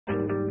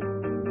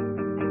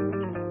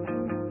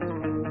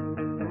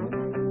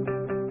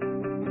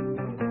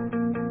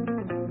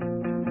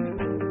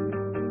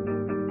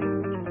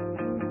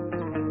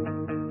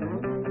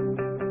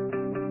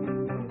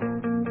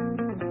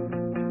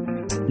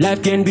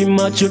Life can be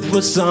matured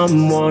for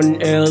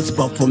someone else,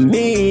 but for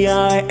me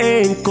I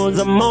ain't, cause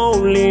I'm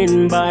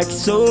holding back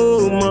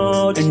so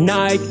much. And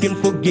I can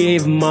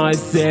forgive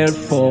myself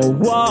for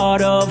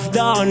what I've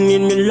done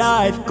in my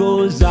life,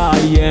 cause I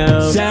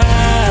am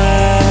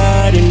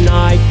sad and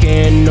I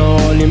can't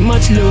hold it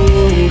much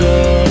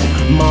longer.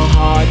 My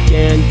heart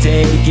can't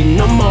take it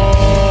no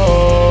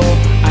more.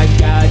 I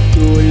got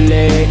to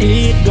let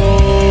it go,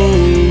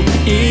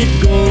 it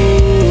go.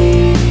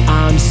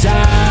 I'm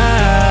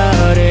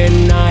sad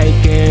and I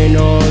can't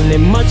hold it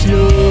much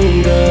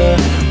longer.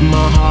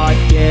 My heart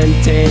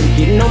can't take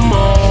it no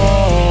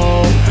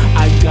more.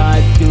 I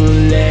got to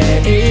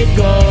let it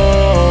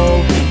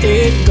go,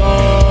 it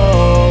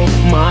go.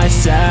 My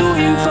sad.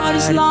 Doing for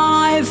this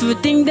life,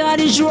 everything that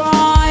is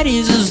right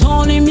is just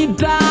holding me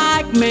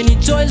back. Many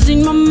choices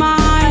in my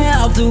mind, I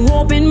have to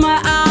open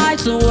my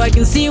eyes so I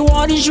can see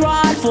what is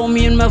right for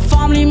me and my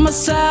family,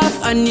 myself.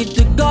 I need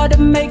to go to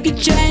make a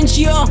change,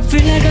 yo.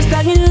 Feel like I'm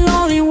stuck in a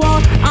lonely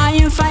world. I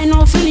ain't find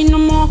no feeling no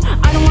more.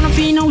 I don't wanna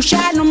feel no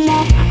shit no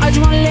more. I just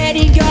wanna let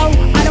it go.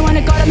 I don't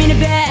wanna call up in the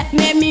bed,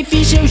 make me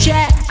feel so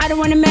sad. I don't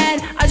wanna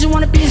mad, I just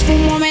want a peaceful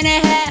moment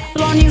ahead.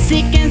 Lonely,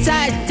 sick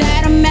inside,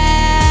 tired of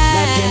mad.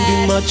 Life can be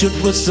matured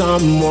for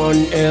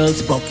someone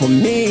else, but for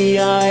me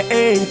I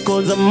ain't,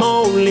 cause I'm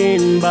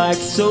holding back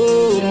so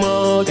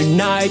much.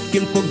 And I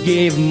can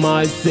forgive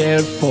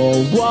myself for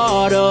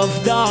what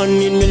I've done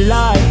in my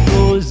life,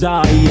 cause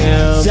I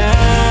am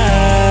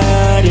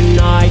sad and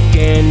I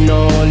can't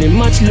hold it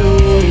much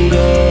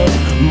longer.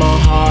 My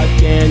heart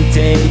can't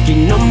take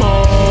it no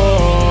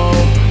more.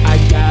 I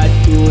got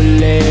to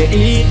let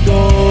it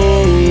go,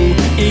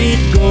 it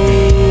go.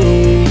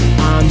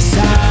 I'm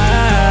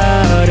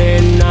sad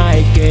and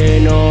I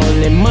can't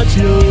hold it much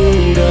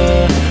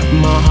longer.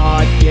 My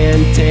heart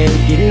can't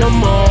take it no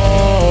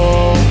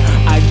more.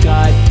 I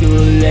got to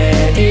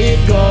let it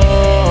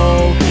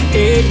go,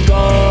 it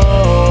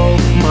go.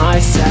 My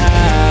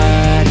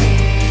sad.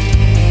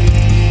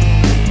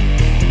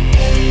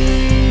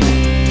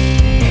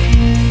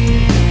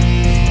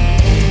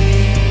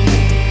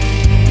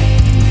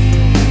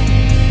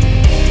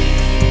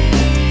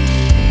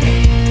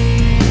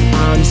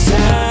 I'm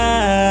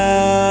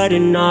sad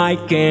and I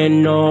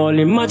can't hold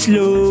it much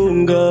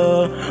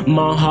longer.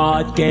 My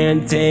heart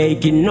can't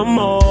take it no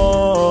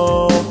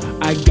more.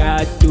 I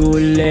got to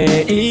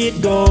let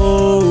it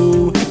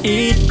go,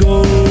 it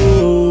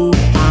go.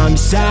 I'm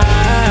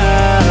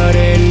sad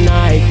and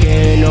I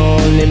can't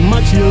hold it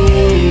much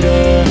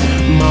longer.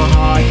 My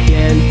heart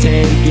can't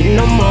take it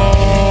no more.